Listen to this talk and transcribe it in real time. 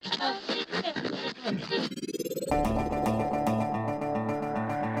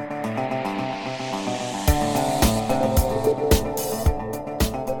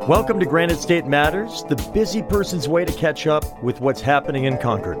Welcome to Granite State Matters, the busy person's way to catch up with what's happening in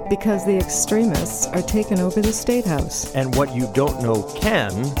Concord. Because the extremists are taking over the State House. And what you don't know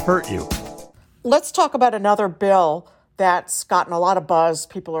can hurt you. Let's talk about another bill that's gotten a lot of buzz.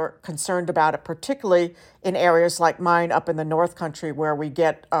 People are concerned about it, particularly in areas like mine up in the North Country, where we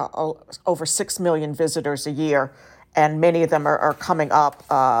get over 6 million visitors a year, and many of them are coming up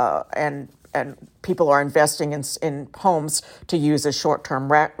and people are investing in homes to use as short-term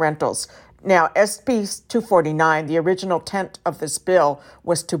rentals. Now, SB 249, the original intent of this bill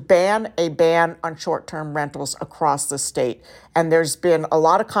was to ban on short-term rentals across the state. And there's been a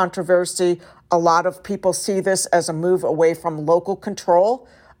lot of controversy. A lot of people see this as a move away from local control,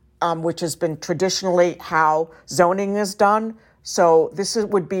 which has been traditionally how zoning is done. So this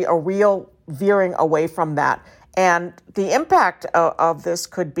would be a real veering away from that. And the impact of this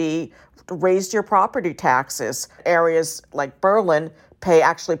could be raise your property taxes. Areas like Berlin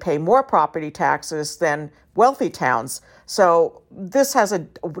actually pay more property taxes than wealthy towns. So this has a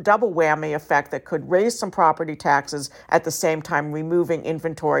double whammy effect that could raise some property taxes at the same time removing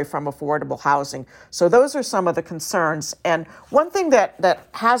inventory from affordable housing. So those are some of the concerns. And one thing that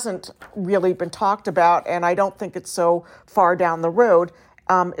hasn't really been talked about, and I don't think it's so far down the road,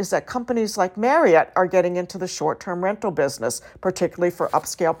 is that companies like Marriott are getting into the short-term rental business, particularly for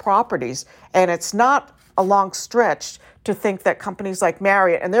upscale properties. And it's not a long stretch to think that companies like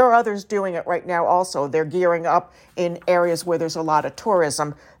Marriott, and there are others doing it right now also, they're gearing up in areas where there's a lot of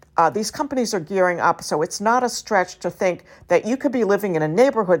tourism. These companies are gearing up, so it's not a stretch to think that you could be living in a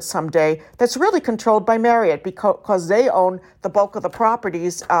neighborhood someday that's really controlled by Marriott because they own the bulk of the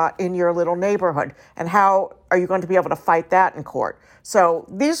properties in your little neighborhood. And how are you going to be able to fight that in court? So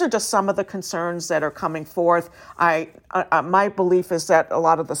these are just some of the concerns that are coming forth. My belief is that a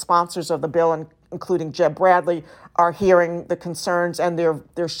lot of the sponsors of the bill, including Jeb Bradley, are hearing the concerns and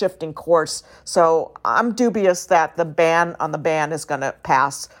they're shifting course. So I'm dubious that the ban is going to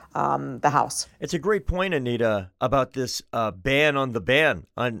pass the House. It's a great point, Anita, about this ban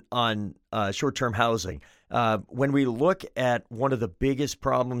on short-term housing. When we look at one of the biggest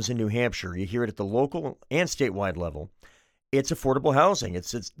problems in New Hampshire, you hear it at the local and statewide level, it's affordable housing.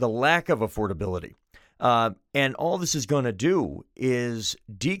 It's the lack of affordability. And all this is going to do is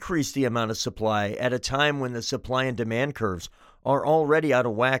decrease the amount of supply at a time when the supply and demand curves are already out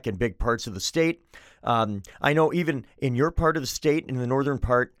of whack in big parts of the state. I know even in your part of the state, in the northern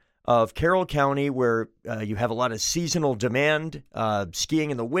part of Carroll County, where you have a lot of seasonal demand,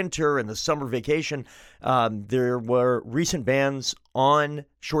 skiing in the winter and the summer vacation, there were recent bans on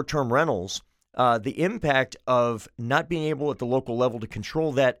short-term rentals. The impact of not being able at the local level to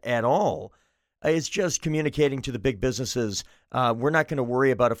control that at all is just communicating to the big businesses, we're not going to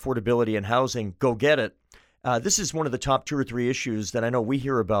worry about affordability and housing. Go get it. This is one of the top 2 or 3 issues that I know we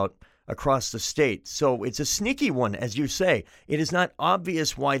hear about across the state. So it's a sneaky one, as you say. It is not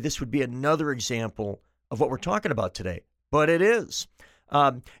obvious why this would be another example of what we're talking about today, but it is.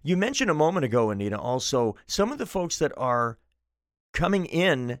 You mentioned a moment ago, Anita, also some of the folks that are coming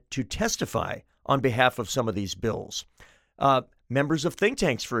in to testify on behalf of some of these bills. Members of think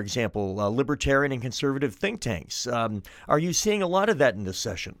tanks, for example, libertarian and conservative think tanks. Are you seeing a lot of that in this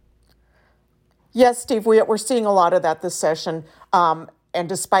session? Yes, Steve, we're seeing a lot of that this session. And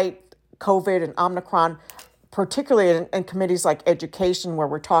despite COVID and Omicron, particularly in committees like education, where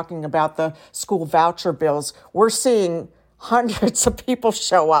we're talking about the school voucher bills, we're seeing hundreds of people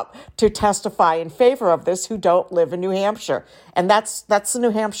show up to testify in favor of this who don't live in New Hampshire. And that's the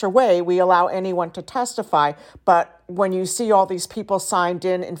New Hampshire way. We allow anyone to testify. But when you see all these people signed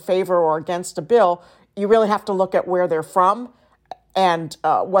in favor or against a bill, you really have to look at where they're from and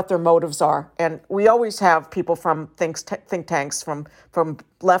what their motives are. And we always have people from think tanks from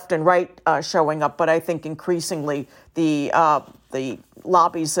left and right showing up. But I think increasingly the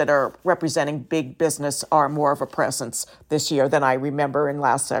lobbies that are representing big business are more of a presence this year than I remember in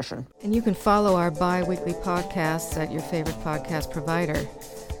last session. And you can follow our bi-weekly podcasts at your favorite podcast provider,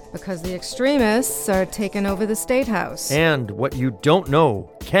 because the extremists are taking over the State House. And what you don't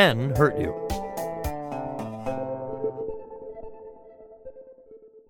know can hurt you.